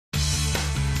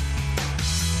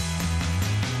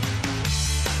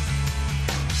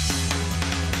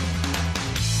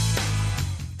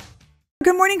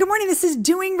Good morning. Good morning. This is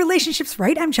Doing Relationships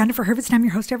Right. I'm Jennifer Hurwitz, and I'm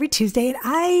your host every Tuesday. And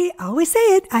I always say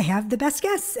it, I have the best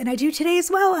guests, and I do today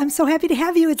as well. I'm so happy to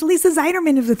have you. It's Lisa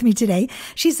Zeiderman is with me today.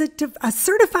 She's a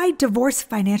certified divorce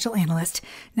financial analyst.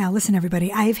 Now, listen,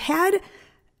 everybody, I've had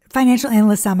financial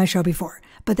analysts on my show before,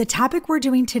 but the topic we're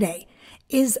doing today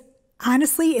is,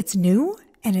 honestly, it's new.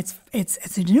 And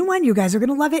it's a new one. You guys are going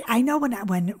to love it. I know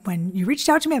when you reached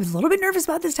out to me, I was a little bit nervous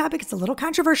about this topic. It's a little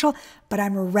controversial, but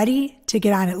I'm ready to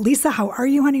get on it. Lisa, how are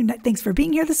you, honey? Thanks for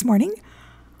being here this morning.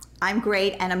 I'm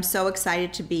great, and I'm so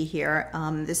excited to be here.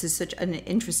 This is such an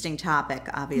interesting topic,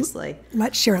 obviously.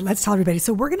 Let's share it. Let's tell everybody.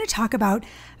 So we're going to talk about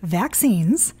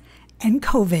vaccines and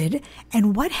COVID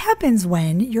and what happens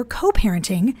when you're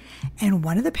co-parenting and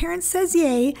one of the parents says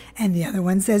yay and the other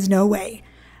one says no way.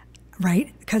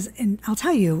 Right? Because, and I'll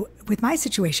tell you, with my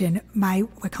situation, I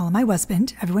call him my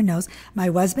husband. Everyone knows my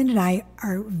husband and I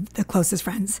are the closest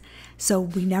friends. So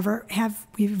we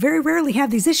very rarely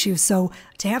have these issues. So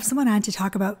to have someone on to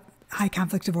talk about high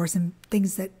conflict divorce and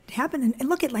things that happen, and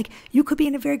look at, like, you could be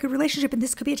in a very good relationship and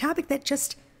this could be a topic that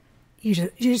you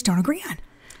just don't agree on.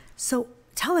 So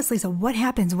tell us, Lisa, what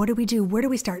happens? What do we do? Where do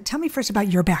we start? Tell me first about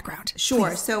your background. Sure.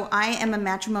 Please. So I am a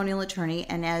matrimonial attorney,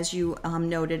 and as you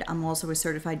noted, I'm also a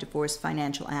certified divorce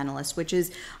financial analyst, which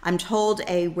is, I'm told,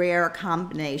 a rare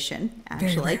combination,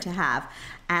 actually, to have.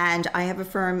 And I have a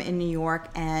firm in New York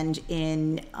and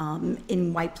in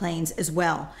White Plains as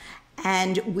well.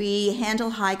 And we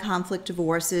handle high conflict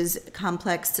divorces,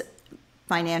 complex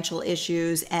financial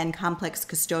issues, and complex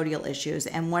custodial issues.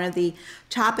 And one of the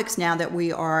topics now that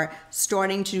we are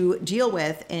starting to deal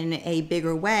with in a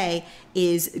bigger way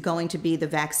is going to be the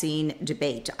vaccine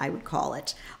debate, I would call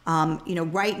it.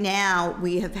 Right now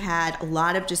we have had a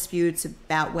lot of disputes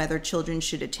about whether children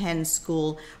should attend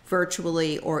school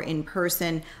virtually or in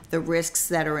person, the risks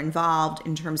that are involved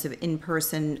in terms of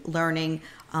in-person learning.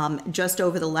 Just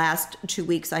over the last 2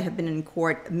 weeks, I have been in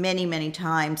court many, many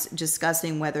times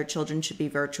discussing whether children should be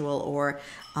virtual or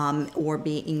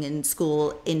being in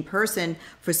school in person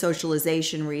for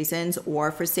socialization reasons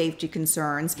or for safety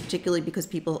concerns, particularly because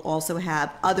people also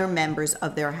have other members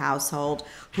of their household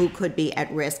who could be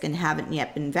at risk and haven't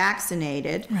yet been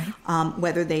vaccinated, right.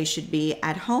 Whether they should be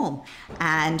at home.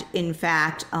 And in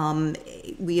fact,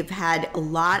 we have had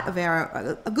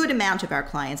a good amount of our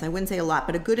clients, I wouldn't say a lot,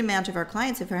 but a good amount of our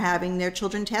clients are having their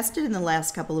children tested in the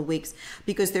last couple of weeks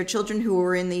because their children who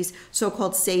are in these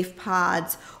so-called safe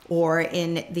pods or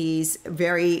in these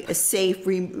very safe,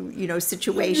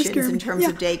 situations in terms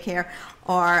of daycare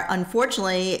are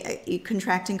unfortunately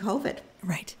contracting COVID.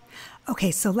 Right.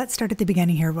 Okay, so let's start at the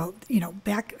beginning here. Well,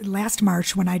 back last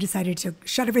March when I decided to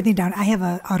shut everything down, I have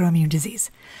an autoimmune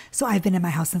disease. So I've been in my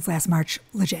house since last March,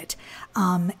 legit.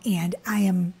 And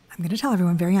I'm going to tell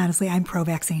everyone very honestly, I'm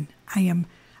pro-vaccine.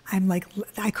 I'm like,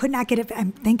 I could not get it.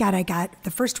 Thank God I got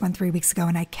the first one 3 weeks ago,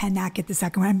 and I cannot get the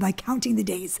second one. I'm like counting the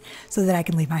days so that I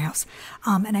can leave my house.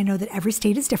 And I know that every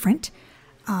state is different.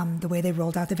 The way they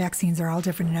rolled out the vaccines are all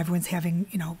different, and everyone's having,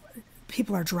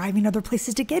 people are driving other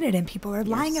places to get it, and people are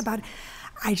lying about it.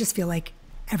 I just feel like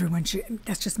everyone should,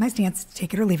 that's just my stance,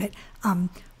 take it or leave it.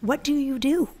 What do you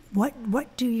do?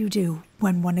 What do you do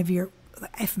when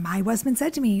if my husband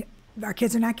said to me, our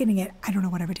kids are not getting it, I don't know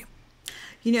what I would do.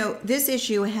 This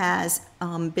issue has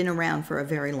been around for a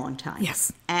very long time.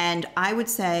 Yes. And I would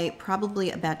say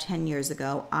probably about 10 years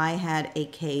ago, I had a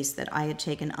case that I had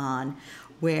taken on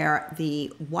where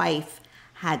the wife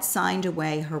had signed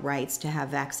away her rights to have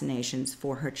vaccinations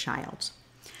for her child.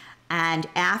 And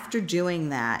after doing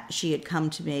that, she had come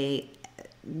to me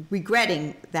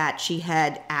regretting that she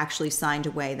had actually signed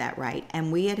away that right.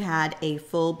 And we had had a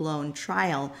full-blown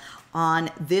trial on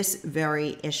this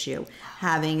very issue,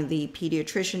 having the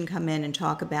pediatrician come in and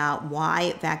talk about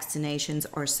why vaccinations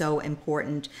are so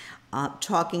important,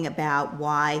 talking about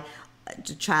why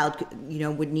the child,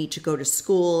 would need to go to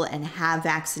school and have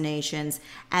vaccinations.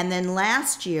 And then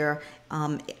last year,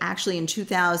 actually in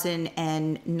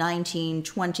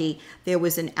 2019-20, there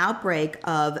was an outbreak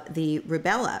of the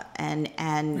rubella and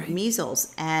right.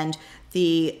 measles, and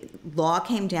the law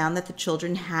came down that the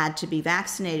children had to be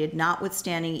vaccinated,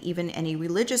 notwithstanding even any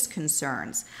religious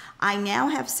concerns. I now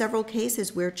have several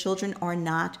cases where children are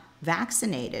not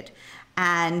vaccinated.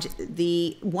 And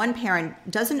the one parent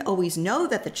doesn't always know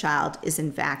that the child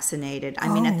isn't vaccinated. I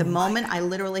mean, at the moment, I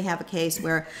literally have a case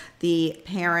where the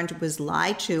parent was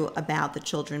lied to about the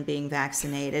children being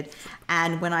vaccinated.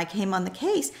 And when I came on the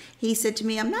case, he said to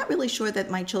me, I'm not really sure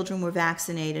that my children were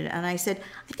vaccinated. And I said,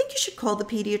 I think you should call the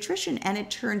pediatrician. And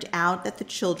it turned out that the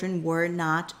children were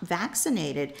not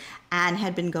vaccinated and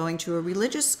had been going to a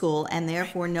religious school, and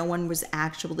therefore no one was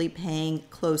actually paying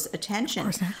close attention.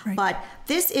 Of course not, right. But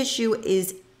this issue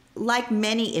is, like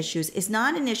many issues, is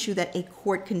not an issue that a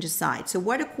court can decide. So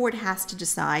what a court has to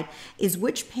decide is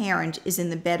which parent is in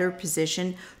the better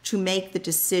position to make the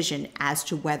decision as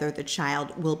to whether the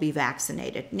child will be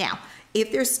vaccinated. Now,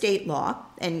 if there's state law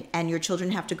and your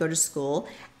children have to go to school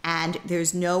and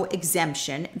there's no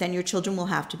exemption, then your children will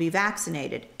have to be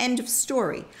vaccinated. End of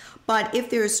story. But if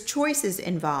there's choices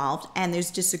involved and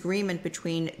there's disagreement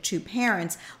between two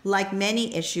parents, like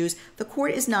many issues, the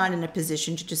court is not in a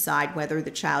position to decide whether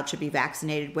the child should be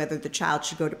vaccinated, whether the child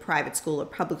should go to private school or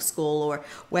public school, or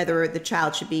whether the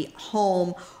child should be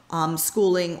home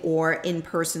schooling or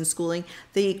in-person schooling.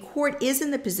 The court is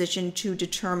in the position to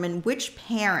determine which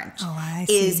parent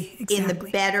is in the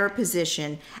better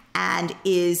position and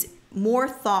is more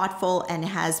thoughtful and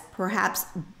has perhaps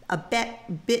a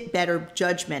bit better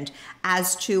judgment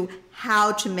as to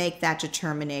how to make that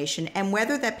determination and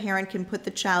whether that parent can put the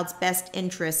child's best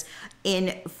interests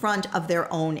in front of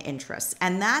their own interests.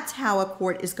 And that's how a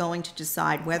court is going to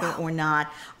decide whether or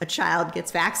not a child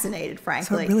gets vaccinated,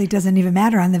 frankly. So it really doesn't even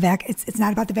matter on the it's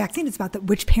not about the vaccine, it's about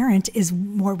which parent is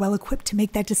more well equipped to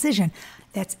make that decision.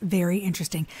 That's very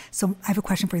interesting. So I have a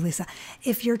question for you, Lisa.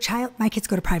 If your child, my kids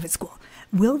go to private school,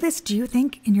 will this, do you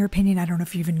think, in your opinion, I don't know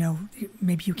if you even know,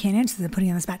 maybe you can't answer that, putting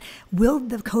you on the spot, will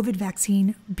the COVID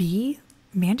vaccine be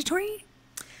mandatory?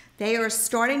 They are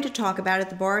starting to talk about it.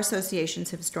 The bar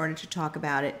associations have started to talk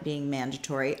about it being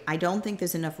mandatory. I don't think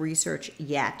there's enough research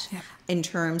yet in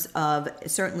terms of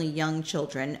certainly young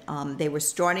children. They were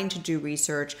starting to do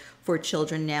research for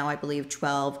children now, I believe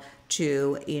 12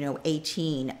 to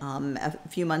 18. A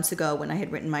few months ago, when I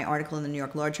had written my article in the New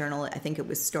York Law Journal, I think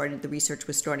the research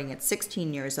was starting at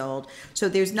 16 years old. So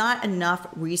there's not enough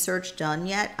research done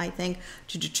yet, I think,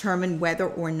 to determine whether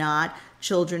or not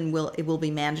it will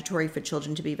be mandatory for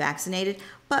children to be vaccinated.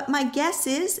 But my guess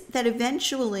is that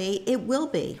eventually it will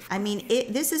be. I mean,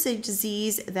 this is a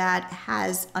disease that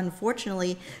has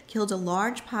unfortunately killed a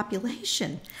large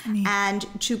population. And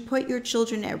to put your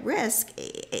children at risk,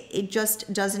 it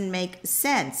just doesn't make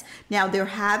sense. Now, there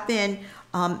have been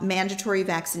mandatory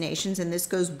vaccinations, and this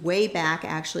goes way back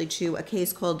actually to a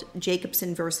case called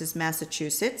Jacobson versus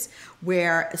Massachusetts,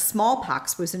 where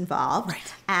smallpox was involved,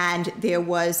 and there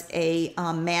was a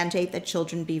mandate that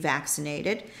children be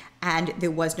vaccinated, and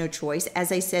there was no choice.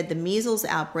 As I said, the measles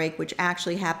outbreak, which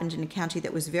actually happened in a county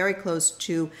that was very close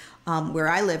to where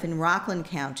I live in Rockland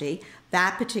County,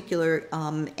 that particular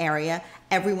area,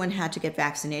 everyone had to get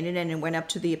vaccinated, and it went up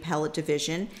to the appellate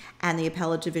division, and the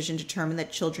appellate division determined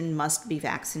that children must be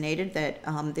vaccinated, that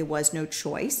there was no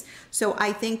choice. So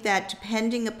I think that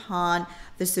depending upon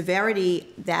the severity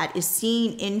that is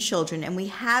seen in children, and we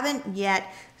haven't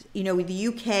yet, the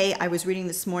UK, I was reading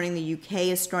this morning, the UK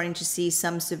is starting to see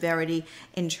some severity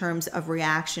in terms of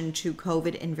reaction to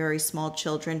COVID in very small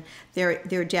children.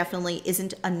 There definitely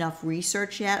isn't enough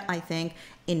research yet, I think,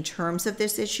 in terms of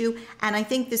this issue. And I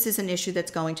think this is an issue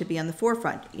that's going to be on the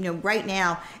forefront. Right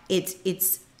now,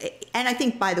 and I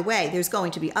think, by the way, there's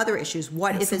going to be other issues.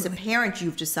 What if, as a parent,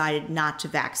 you've decided not to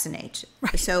vaccinate?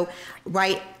 So,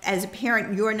 as a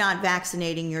parent, you're not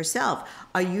vaccinating yourself.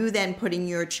 Are you then putting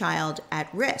your child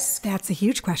at risk? That's a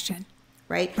huge question.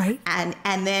 Right?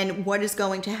 And then what is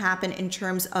going to happen in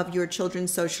terms of your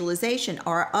children's socialization?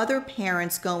 Are other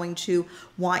parents going to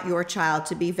want your child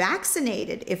to be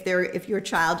vaccinated if your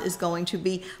child is going to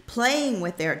be playing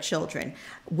with their children?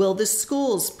 Will the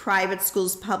schools, private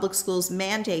schools, public schools,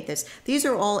 mandate this? These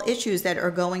are all issues that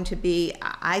are going to be,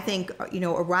 I think,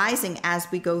 arising as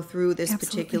we go through this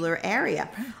particular area.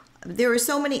 There are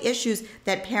so many issues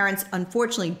that parents,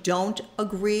 unfortunately, don't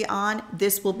agree on.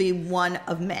 This will be one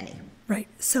of many. Right.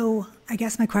 So I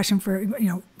guess my question for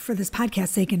this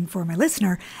podcast's sake and for my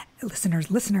listener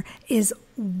is,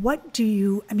 what do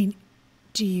you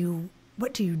do?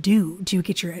 Do you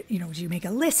get your, do you make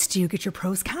a list? Do you get your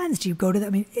pros, cons? Do you go to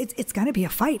the, it's going to be a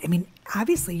fight.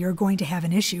 Obviously you're going to have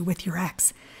an issue with your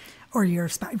ex or your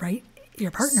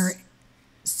partner.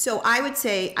 So I would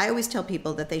say, I always tell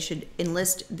people that they should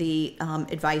enlist the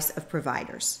advice of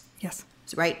providers. Yes.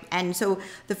 Right? And so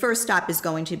the first stop is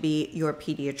going to be your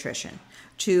pediatrician,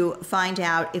 to find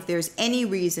out if there's any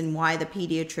reason why the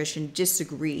pediatrician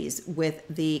disagrees with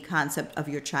the concept of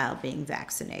your child being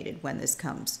vaccinated when this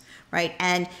comes, right?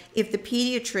 And if the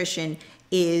pediatrician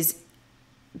is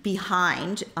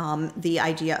behind the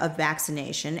idea of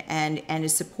vaccination and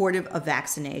is supportive of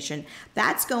vaccination,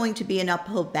 that's going to be an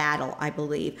uphill battle, I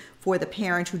believe, for the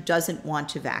parent who doesn't want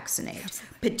to vaccinate,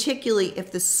 Absolutely. particularly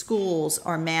if the schools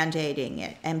are mandating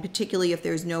it, and particularly if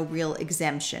there's no real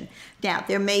exemption. Now,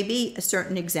 there may be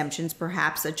certain exemptions.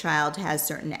 Perhaps a child has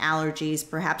certain allergies.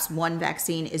 Perhaps one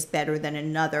vaccine is better than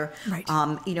another. Right.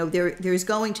 There's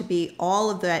going to be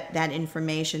all of that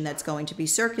information that's going to be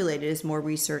circulated as more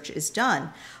research is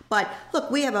done. But look,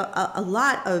 we have a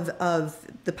lot of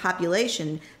the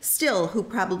population still who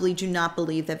probably do not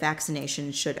believe that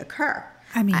vaccination should occur.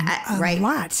 I mean, a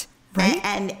lot. Right.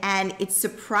 And it's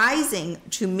surprising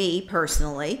to me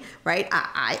personally, right?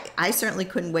 I certainly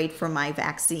couldn't wait for my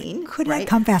vaccine. Could not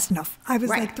come fast enough. I was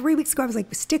Right. like 3 weeks ago, I was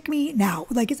like, stick me now.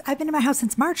 Like, I've been in my house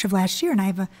since March of last year, and I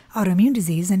have an autoimmune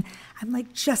disease, and I'm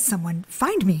like, just someone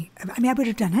find me. I mean, I would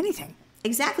have done anything.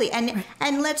 Exactly.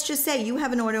 And let's just say you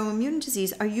have an autoimmune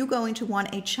disease. Are you going to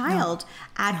want a child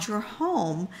at your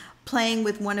home playing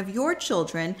with one of your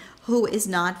children who is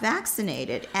not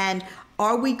vaccinated? And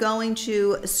are we going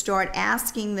to start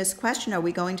asking this question? Are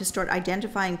we going to start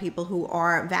identifying people who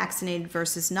are vaccinated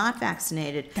versus not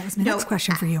vaccinated? That was my next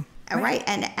question for you. Right.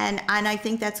 And I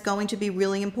think that's going to be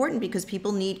really important because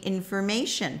people need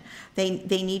information. They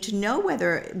need to know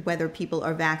whether people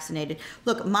are vaccinated.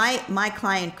 Look, my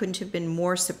client couldn't have been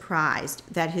more surprised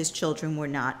that his children were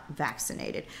not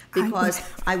vaccinated, because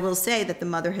I will say that the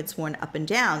mother had sworn up and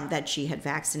down that she had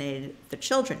vaccinated the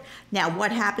children. Now,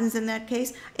 what happens in that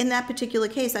case? In that particular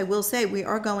case, I will say we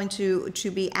are going to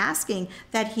be asking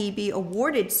that he be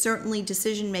awarded certainly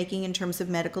decision making in terms of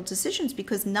medical decisions,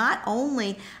 because not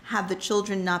only have the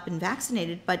children not been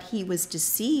vaccinated, but he was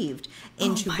deceived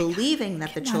into believing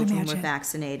that the children were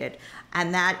vaccinated.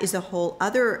 And that is a whole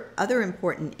other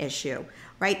important issue,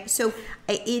 right? So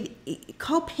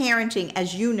co-parenting,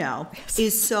 as you know,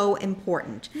 is so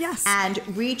important. Yes. And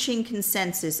reaching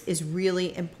consensus is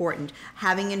really important.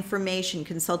 Having information,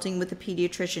 consulting with a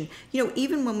pediatrician.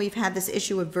 Even when we've had this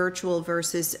issue of virtual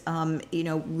versus,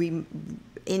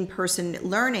 in-person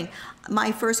learning,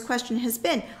 my first question has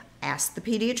been, ask the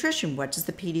pediatrician. What does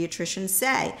the pediatrician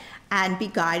say? And be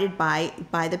guided by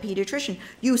the pediatrician.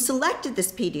 You selected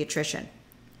this pediatrician,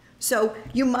 so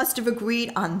you must have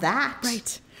agreed on that.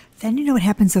 Right. Then you know what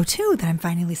happens though too, that I'm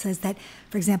finding, Lisa, is that,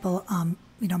 for example,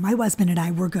 my husband and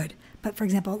I were good. But for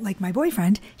example, like my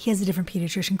boyfriend, he has a different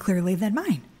pediatrician clearly than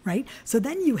mine, right? So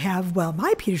then you have, well,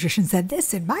 my pediatrician said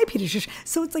this and my pediatrician.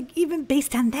 So it's like, even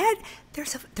based on that,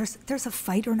 there's a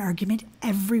fight or an argument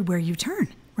everywhere you turn,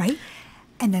 right?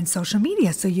 And then social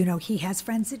media. So, he has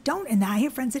friends that don't, and I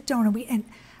have friends that don't. And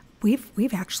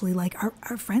we've actually, like,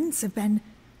 our friends have been,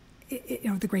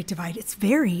 the great divide. It's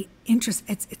very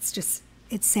interesting.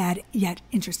 It's sad yet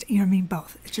interesting. You know what I mean?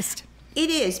 Both. It's just. It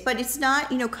is, but it's not,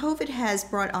 COVID has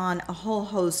brought on a whole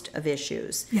host of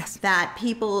issues that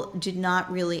people did not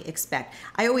really expect.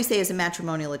 I always say, as a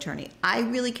matrimonial attorney, I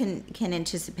really can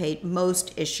anticipate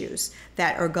most issues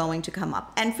that are going to come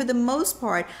up. And for the most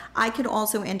part, I can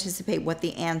also anticipate what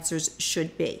the answers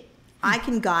should be. I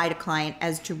can guide a client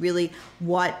as to really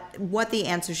what the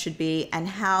answer should be and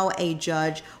how a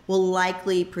judge will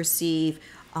likely perceive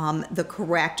the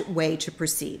correct way to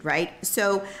proceed, right?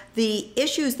 So the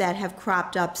issues that have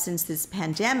cropped up since this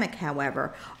pandemic,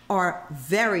 however, are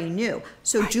very new.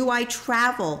 So do I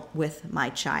travel with my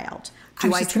child?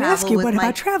 Do I travel with what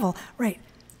about travel? Right.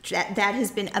 That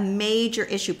has been a major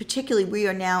issue, particularly we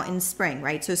are now in spring,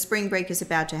 right? So spring break is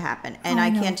about to happen. And I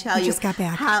can't tell you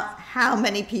how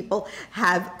many people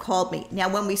have called me. Now,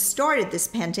 when we started this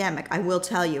pandemic, I will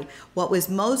tell you what was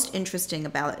most interesting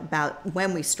about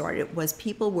when we started was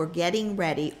people were getting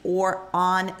ready or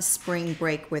on spring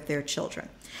break with their children.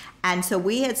 And so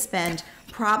we had spent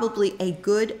probably a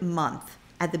good month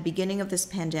at the beginning of this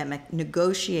pandemic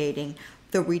negotiating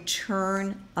the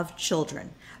return of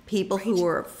children. People who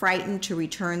were frightened to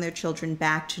return their children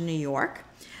back to New York,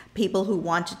 people who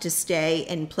wanted to stay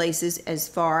in places as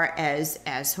far as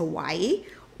Hawaii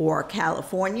or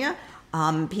California,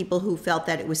 people who felt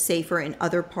that it was safer in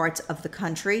other parts of the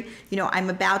country. I'm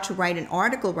about to write an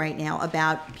article right now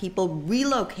about people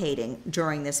relocating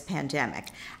during this pandemic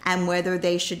and whether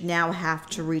they should now have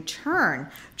to return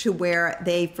to where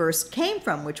they first came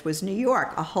from, which was New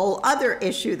York, a whole other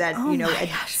issue that,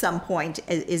 at some point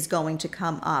is going to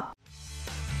come up.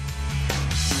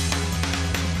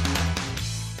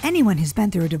 Anyone who's been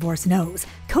through a divorce knows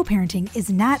co-parenting is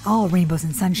not all rainbows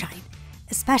and sunshine,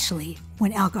 especially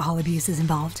when alcohol abuse is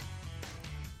involved.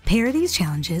 Pair these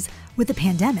challenges with the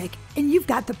pandemic and you've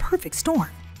got the perfect storm.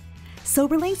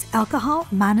 SoberLink's alcohol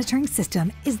monitoring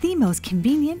system is the most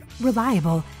convenient,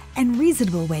 reliable, and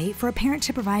reasonable way for a parent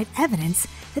to provide evidence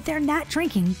that they're not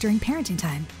drinking during parenting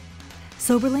time.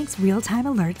 SoberLink's real-time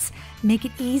alerts make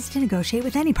it easy to negotiate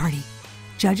with any party.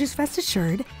 Judges rest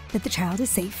assured that the child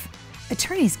is safe.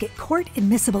 Attorneys get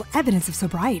court-admissible evidence of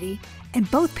sobriety,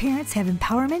 and both parents have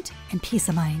empowerment and peace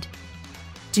of mind.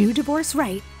 Do divorce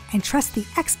right and trust the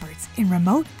experts in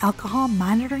remote alcohol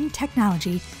monitoring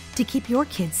technology to keep your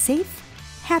kids safe,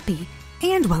 happy,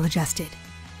 and well-adjusted.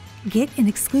 Get an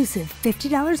exclusive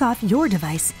 $50 off your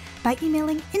device by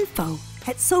emailing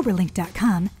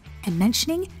info@soberlink.com and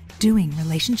mentioning Doing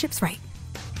Relationships Right.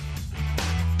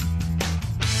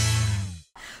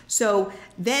 So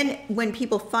then when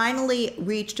people finally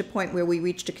reached a point where we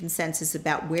reached a consensus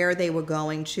about where they were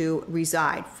going to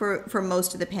reside for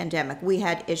most of the pandemic, we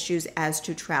had issues as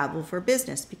to travel for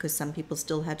business, because some people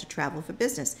still had to travel for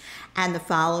business, and the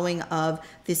following of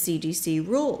the CDC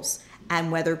rules,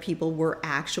 and whether people were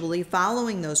actually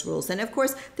following those rules. And of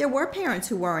course, there were parents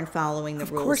who weren't following the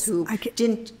rules, who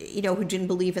didn't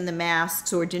believe in the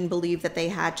masks or didn't believe that they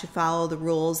had to follow the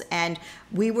rules. And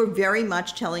we were very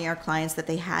much telling our clients that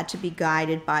they had to be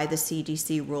guided by the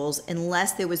CDC rules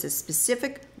unless there was a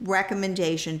specific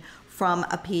recommendation from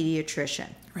a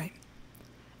pediatrician. Right.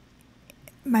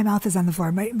 My mouth is on the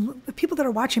floor. My people that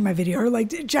are watching my video are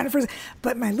like, Jennifer's,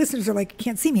 but my listeners are like,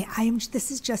 can't see me.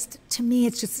 This is just, to me,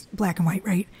 it's just black and white,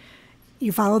 right?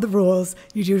 You follow the rules,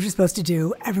 you do what you're supposed to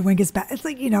do, everyone gets back. It's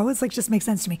like, it's like, just makes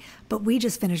sense to me. But we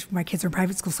just finished, my kids are in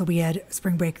private school, so we had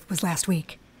spring break was last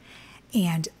week.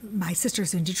 And my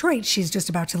sister's in Detroit, she's just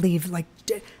about to leave,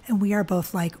 and we are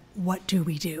both like, what do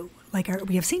we do?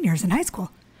 We have seniors in high school.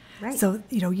 Right. So,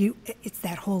 it's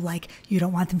that whole, you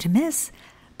don't want them to miss.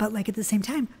 But at the same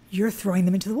time, you're throwing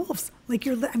them into the wolves.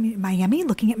 Miami,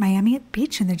 looking at Miami at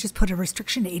beach, and they just put a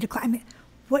restriction to 8 o'clock.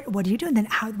 What do you do? And then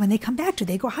when they come back, do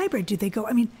they go hybrid? Do they go?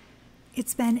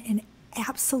 It's been an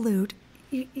absolute.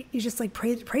 You just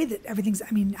pray that everything's.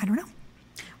 I don't know.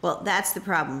 Well, that's the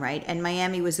problem, right? And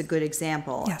Miami was a good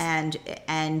example, yes.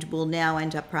 and will now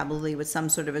end up probably with some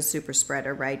sort of a super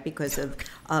spreader, right? Because of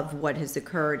what has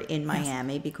occurred in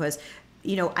Miami. Yes. Because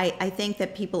I think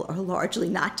that people are largely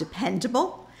not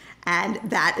dependable. And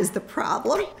that is the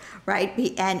problem, right?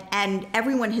 And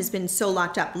everyone has been so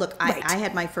locked up. Look, I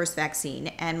had my first vaccine,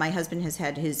 and my husband has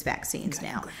had his vaccines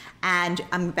now. And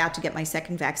I'm about to get my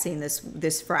second vaccine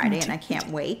this Friday, and I can't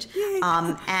wait.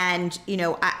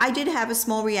 I did have a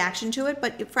small reaction to it,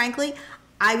 but frankly,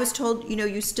 I was told,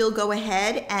 you still go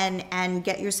ahead and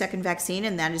get your second vaccine,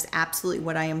 and that is absolutely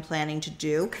what I am planning to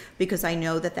do, because I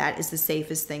know that is the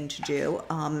safest thing to do.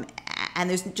 And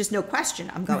there's just no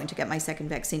question I'm going to get my second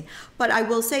vaccine. But I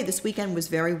will say this weekend was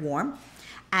very warm.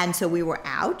 And so we were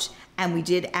out, and we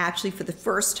did actually, for the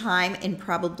first time in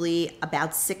probably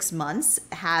about 6 months,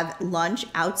 have lunch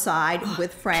outside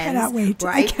with friends, cannot wait.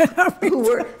 right? Who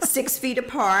were 6 feet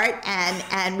apart,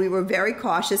 and we were very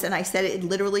cautious. And I said it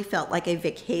literally felt like a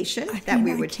vacation that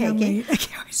we were taking.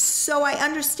 So I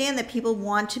understand that people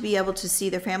want to be able to see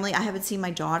their family. I haven't seen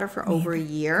my daughter for over a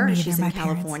year. She's in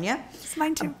California. It's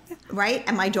mine too. Right?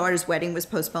 And my daughter's wedding was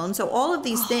postponed. So all of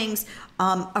these things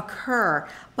occur.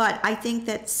 But I think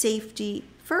that safety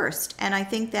first. And I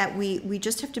think that we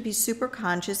just have to be super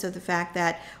conscious of the fact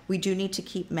that we do need to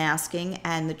keep masking,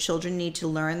 and the children need to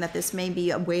learn that this may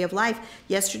be a way of life.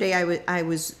 Yesterday, I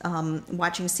was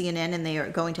watching CNN, and they are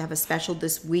going to have a special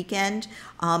this weekend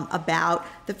about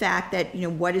the fact that,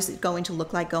 what is it going to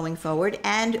look like going forward?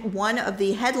 And one of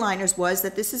the headliners was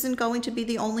that this isn't going to be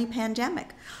the only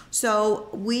pandemic. So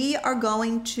we are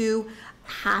going to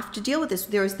have to deal with this.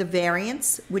 There is the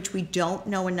variants, which we don't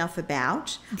know enough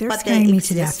about. They're scaring me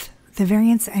to death. The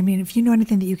variants, if you know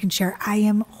anything that you can share, I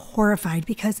am horrified,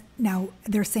 because now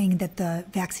they're saying that the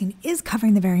vaccine is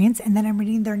covering the variants, and then I'm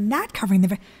reading they're not covering the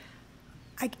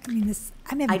variants.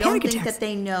 I'm having I don't panic think attacks. that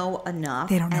they know enough.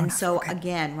 They don't know and enough. so Okay.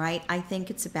 again, right, I think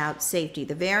it's about safety.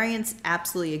 The variants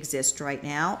absolutely exist right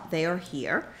now. They are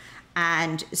here.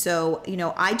 And so,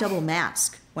 I double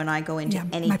mask when I go into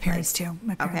any my place. parents too.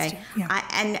 My parents too. Yeah.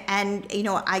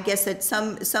 I guess that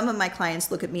some of my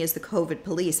clients look at me as the COVID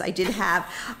police.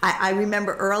 I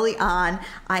remember early on,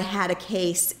 I had a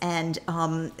case, and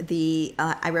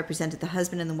I represented the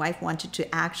husband, and the wife wanted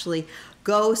to actually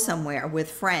go somewhere with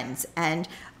friends, and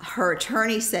her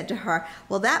attorney said to her,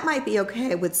 well, that might be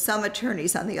okay with some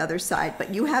attorneys on the other side,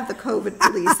 but you have the COVID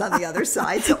police on the other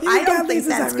side, so I don't think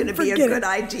that's going to be a good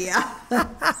idea.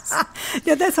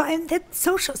 No, that's all. And that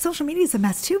social media is a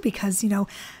mess too, because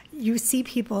you see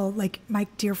people like my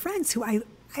dear friends who I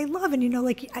love, and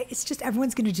it's just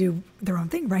everyone's going to do their own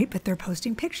thing, right? But they're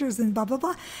posting pictures and blah blah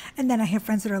blah, and then I have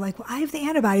friends that are like, well, I have the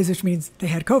antibodies, which means they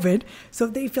had COVID, so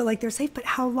they feel like they're safe. But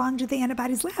how long do the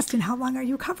antibodies last, and how long are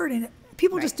you covered? And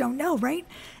people just don't know, right?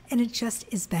 And it just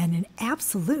has been an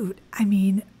absolute.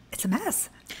 It's a mess.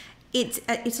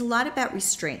 It's a lot about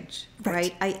restraint,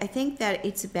 Right. right? I think that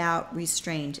it's about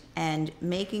restraint and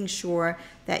making sure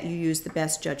that you use the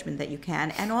best judgment that you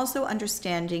can, and also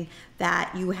understanding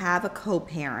that you have a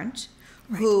co-parent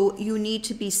who you need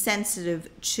to be sensitive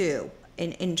to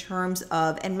in terms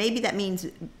of, and maybe that means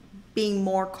being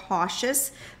more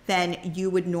cautious than you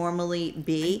would normally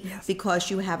be, Yes.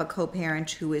 because you have a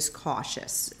co-parent who is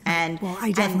cautious. And Well,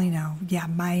 I definitely know. Yeah,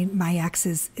 my ex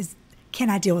is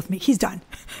cannot deal with me. He's done.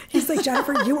 He's like,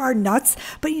 Jennifer, you are nuts.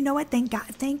 But you know what? Thank God.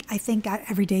 I thank God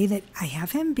every day that I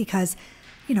have him, because,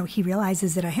 you know, he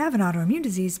realizes that I have an autoimmune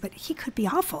disease, but he could be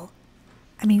awful.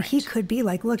 I mean, he could be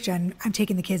like, look, Jen, I'm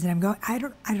taking the kids and I'm going, I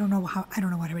don't know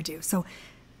what I would do. So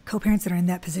co-parents that are in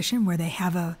that position where they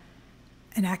have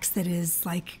an ex that is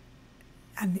like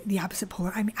on the opposite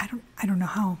polar, I mean, I don't know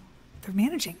how they're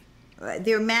managing.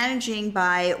 They're managing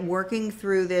by working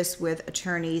through this with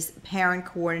attorneys, parent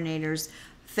coordinators,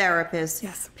 therapists,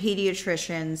 Yes.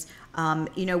 pediatricians.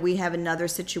 You know, we have another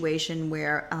situation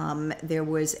where there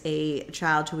was a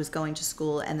child who was going to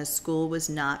school and the school was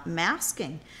not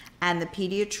masking. And the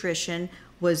pediatrician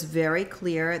was very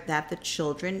clear that the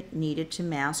children needed to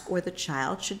mask or the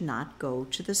child should not go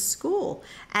to the school.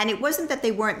 And it wasn't that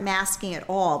they weren't masking at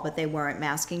all, but they weren't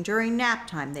masking during nap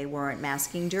time. They weren't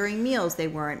masking during meals. They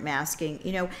weren't masking,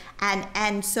 you know,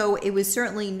 and so it was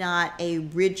certainly not a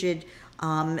rigid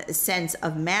sense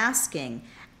of masking.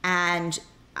 And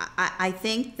I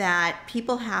think that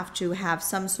people have to have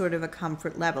some sort of a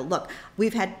comfort level. Look,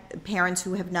 we've had parents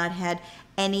who have not had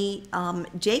any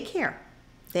daycare.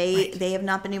 They have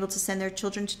not been able to send their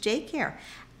children to daycare.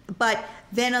 But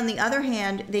then on the other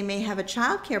hand, they may have a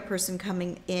child care person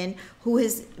coming in who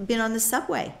has been on the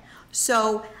subway.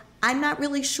 So I'm not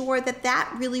really sure that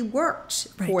that really worked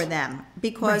for them,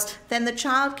 because then the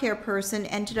child care person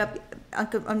ended up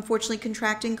unfortunately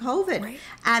contracting COVID,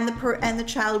 and the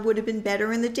child would have been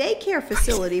better in the daycare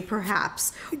facility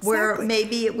perhaps, where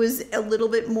maybe it was a little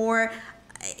bit more,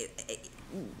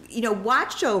 you know,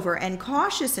 watched over and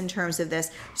cautious in terms of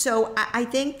this. So I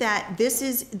think that this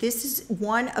is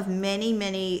one of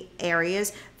many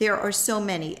areas. There are so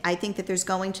many. I think that there's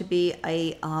going to be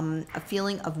a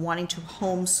feeling of wanting to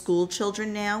homeschool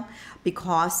children now,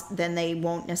 because then they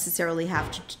won't necessarily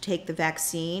have to take the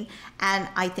vaccine. And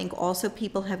I think also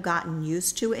people have gotten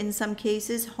used to, in some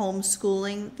cases,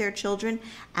 homeschooling their children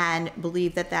and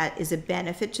believe that that is a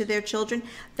benefit to their children.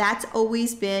 That's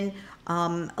always been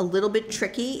a little bit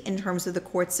tricky in terms of the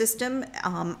court system.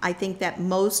 I think that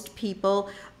most people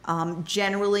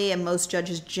generally, and most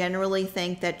judges generally,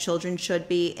 think that children should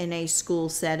be in a school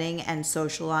setting and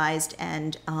socialized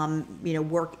and, you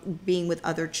know, being with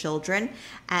other children.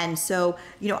 And so,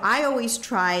 you know, I always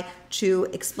try to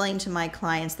explain to my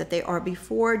clients that they are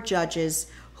before judges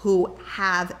who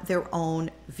have their own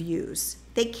views.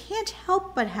 They can't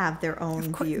help but have their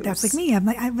own views. That's like me. I'm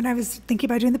like, when I was thinking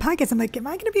about doing the podcast, I'm like, am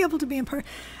I going to be able to be in part?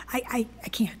 I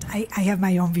can't. I have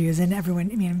my own views, and everyone,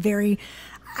 I mean,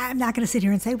 I'm not going to sit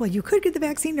here and say, well, you could get the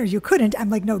vaccine or you couldn't. I'm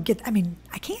like, no,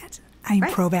 I can't. I'm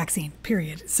pro-vaccine,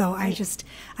 period. So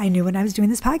I knew when I was doing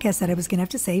this podcast that I was going to have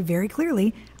to say very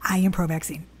clearly, I am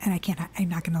pro-vaccine, and I'm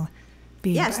not going to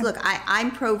be. Yes, look,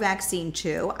 I'm pro-vaccine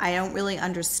too. I don't really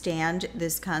understand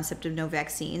this concept of no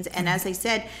vaccines. And as I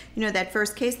said, you know, that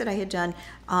first case that I had done,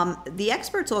 the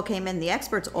experts all came in. The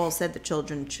experts all said the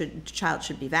child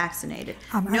should be vaccinated.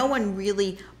 No one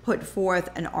really put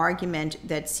forth an argument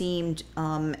that seemed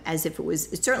as if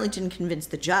it certainly didn't convince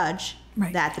the judge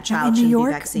that the child should be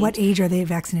vaccinated. What age are they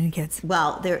vaccinating kids?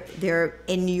 Well, they're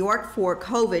in New York for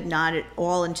COVID, not at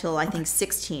all until I think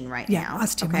 16 right now. Yeah,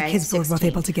 us too. My kids were both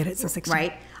able to get it, so 16.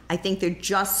 Right. I think they're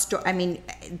just, I mean,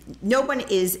 no one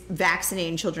is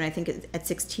vaccinating children, I think, at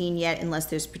 16 yet, unless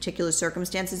there's particular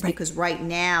circumstances, because right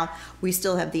now we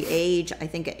still have the age, I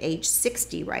think, at age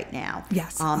 60 right now.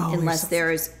 Yes. Unless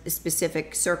there's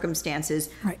specific circumstances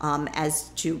as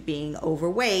to being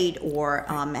overweight or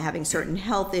having certain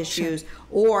health issues,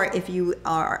 or if you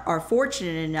are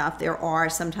fortunate enough, there are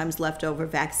sometimes leftover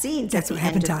vaccines at the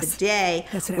end of the day,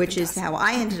 which is how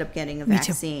I ended up getting a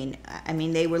vaccine. I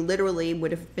mean, they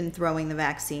would have been throwing the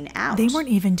vaccine out. They weren't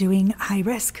even doing high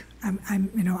risk. I'm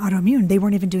autoimmune. They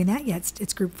weren't even doing that yet.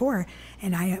 It's group 4,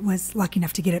 and I was lucky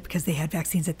enough to get it because they had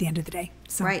vaccines at the end of the day.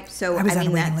 So so I was on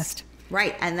mean, a waiting list.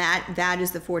 Right, and that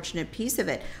is the fortunate piece of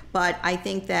it. But I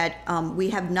think that we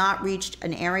have not reached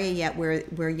an area yet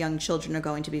where young children are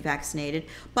going to be vaccinated.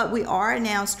 But we are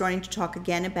now starting to talk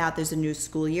again about there's a new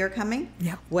school year coming,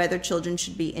 whether children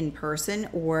should be in person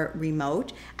or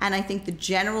remote. And I think the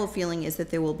general feeling is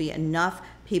that there will be enough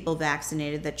people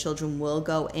vaccinated that children will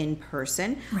go in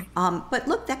person. Right. But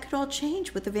look, that could all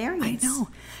change with the variants. I know.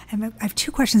 And I have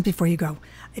two questions before you go,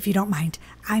 if you don't mind.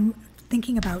 I'm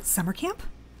thinking about summer camp,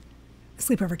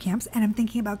 sleepover camps, and I'm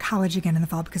thinking about college again in the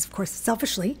fall because, of course,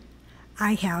 selfishly,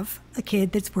 I have a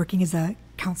kid that's working as a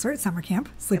counselor at summer camp,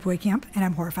 sleepaway camp, and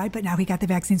I'm horrified, but now he got the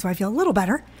vaccine, so I feel a little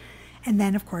better. And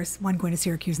then, of course, one going to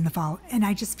Syracuse in the fall. And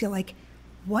I just feel like,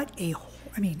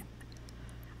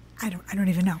 I don't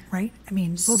even know, right? I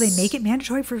mean, will they make it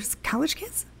mandatory for college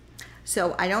kids?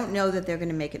 So I don't know that they're going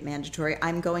to make it mandatory.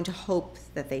 I'm going to hope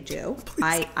that they do.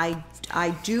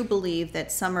 I do believe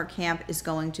that summer camp is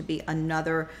going to be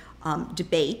another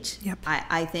debate. Yep.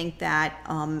 I think that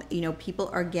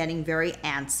people are getting very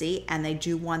antsy and they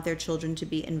do want their children to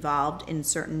be involved in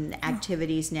certain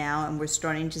activities now, and we're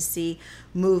starting to see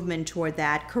movement toward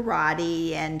that,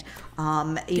 karate and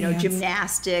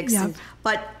gymnastics. Yep.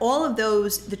 But all of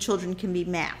those, the children can be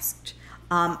masked.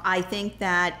 I think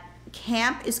that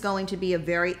camp is going to be a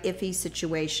very iffy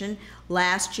situation.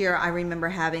 Last year, I remember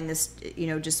having this,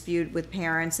 dispute with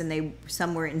parents, and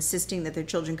some were insisting that their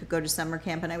children could go to summer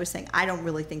camp, and I was saying, I don't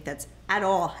really think that's at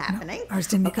all happening. No, ours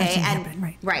didn't happen,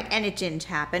 right? Right, and it didn't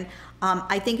happen.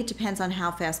 I think it depends on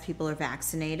how fast people are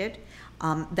vaccinated.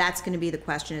 That's going to be the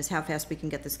question, is how fast we can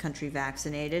get this country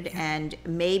vaccinated. And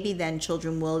maybe then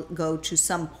children will go to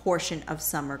some portion of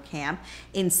summer camp.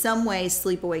 In some ways,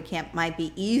 sleepaway camp might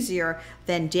be easier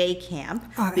than day camp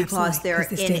because they're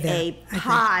in a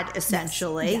pod,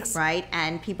 essentially, yes. right?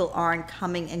 And people aren't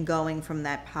coming and going from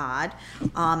that pod.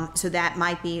 So that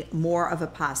might be more of a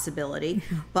possibility.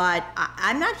 Mm-hmm. But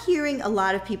I'm not hearing a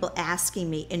lot of people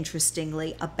asking me,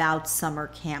 interestingly, about summer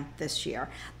camp this year.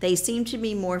 They seem to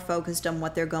be more focused on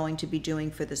what they're going to be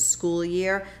doing for the school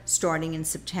year starting in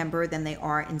September than they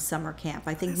are in summer camp.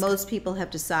 I think most people have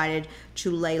decided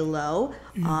to lay low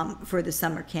for the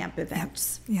summer camp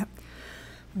events. Yep.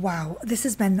 Wow. This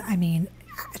has been,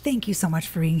 thank you so much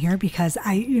for being here, because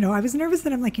I was nervous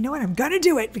that I'm like, I'm going to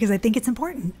do it because I think it's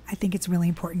important. I think it's really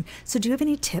important. So do you have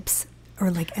any tips or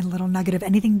like a little nugget of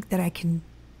anything that I can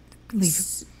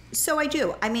leave? So I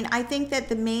do. I think that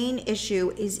the main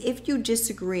issue is if you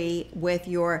disagree with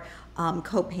your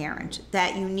co-parent,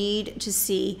 that you need to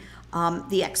see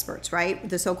the experts, right?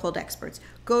 The so-called experts.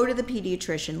 Go to the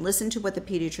pediatrician, listen to what the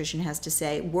pediatrician has to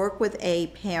say, work with a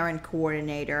parent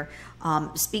coordinator,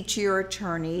 speak to your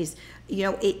attorneys.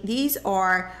 These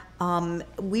are,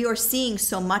 we are seeing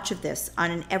so much of this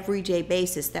on an everyday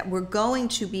basis that we're going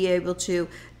to be able to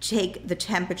take the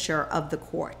temperature of the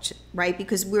court, right?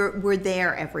 Because we're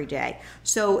there every day.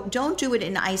 So don't do it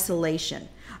in isolation.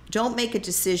 Don't make a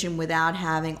decision without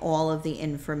having all of the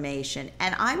information.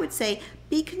 And I would say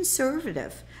be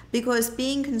conservative, because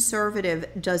being conservative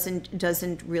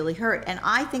doesn't really hurt. And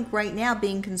I think right now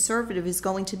being conservative is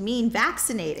going to mean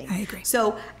vaccinating. I agree.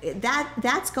 So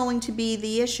that's going to be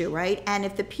the issue, right? And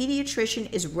if the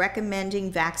pediatrician is recommending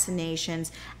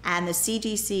vaccinations and the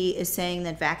CDC is saying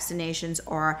that vaccinations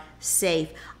are safe,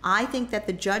 I think that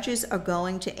the judges are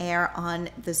going to err on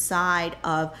the side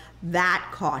of that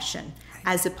caution,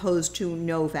 as opposed to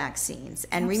no vaccines.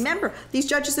 And remember, these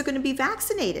judges are going to be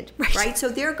vaccinated, right? So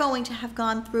they're going to have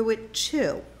gone through it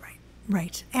too.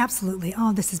 Right. Absolutely.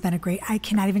 Oh, this has been I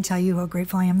cannot even tell you how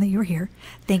grateful I am that you're here.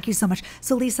 Thank you so much.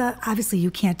 So Lisa, obviously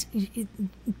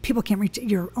people can't reach,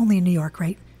 you're only in New York,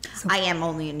 right? So, I am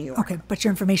only in New York. Okay, but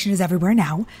your information is everywhere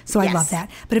now, so I love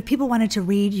that. But if people wanted to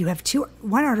read, you have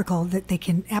one article that they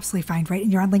can absolutely find, right?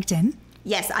 And you're on LinkedIn.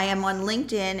 Yes, I am on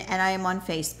LinkedIn and I am on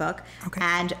Facebook. Okay.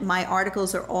 And my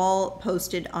articles are all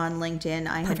posted on LinkedIn.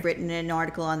 I had written an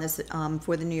article on this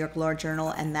for the New York Law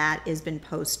Journal, and that has been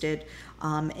posted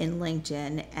in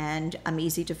LinkedIn. And I'm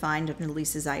easy to find under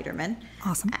Lisa Zeiderman.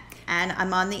 Awesome. And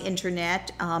I'm on the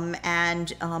internet,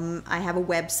 and I have a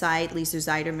website,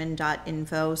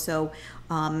 lisazeiderman.info. So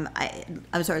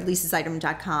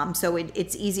lisazeiderman.com. So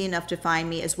it's easy enough to find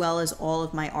me, as well as all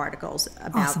of my articles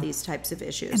about these types of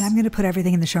issues. And I'm going to put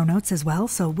everything in the show notes as well,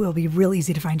 so it will be real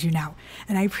easy to find you now.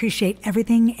 And I appreciate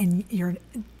everything, and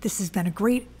this has been a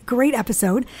great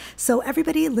episode. So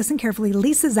everybody listen carefully.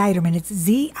 Lisa Zeiderman, it's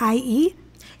Z-I-E?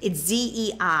 It's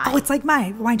Z-E-I. Oh, it's like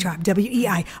my wine shop,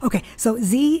 W-E-I. Okay, so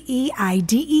Z-E-I-D-E-R-M-A-N.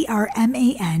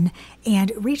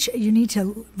 And you need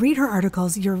to read her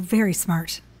articles. You're very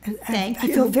smart. Thank I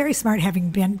you. feel very smart having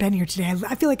been here today.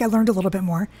 I feel like I learned a little bit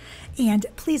more. And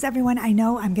please, everyone, I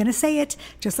know I'm going to say it,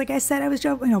 just like I said, I was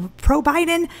pro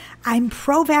Biden. I'm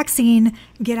pro vaccine.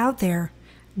 Get out there.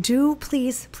 Do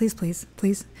please, please, please,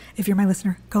 please, if you're my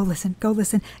listener, go listen.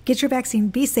 Get your vaccine.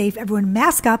 Be safe. Everyone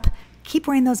mask up. Keep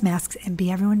wearing those masks and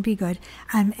everyone be good.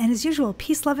 And as usual,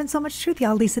 peace, love, and so much truth,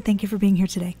 y'all. Lisa, thank you for being here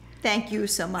today. Thank you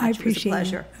so much. I appreciate it was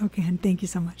a pleasure. it. Okay, and thank you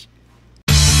so much.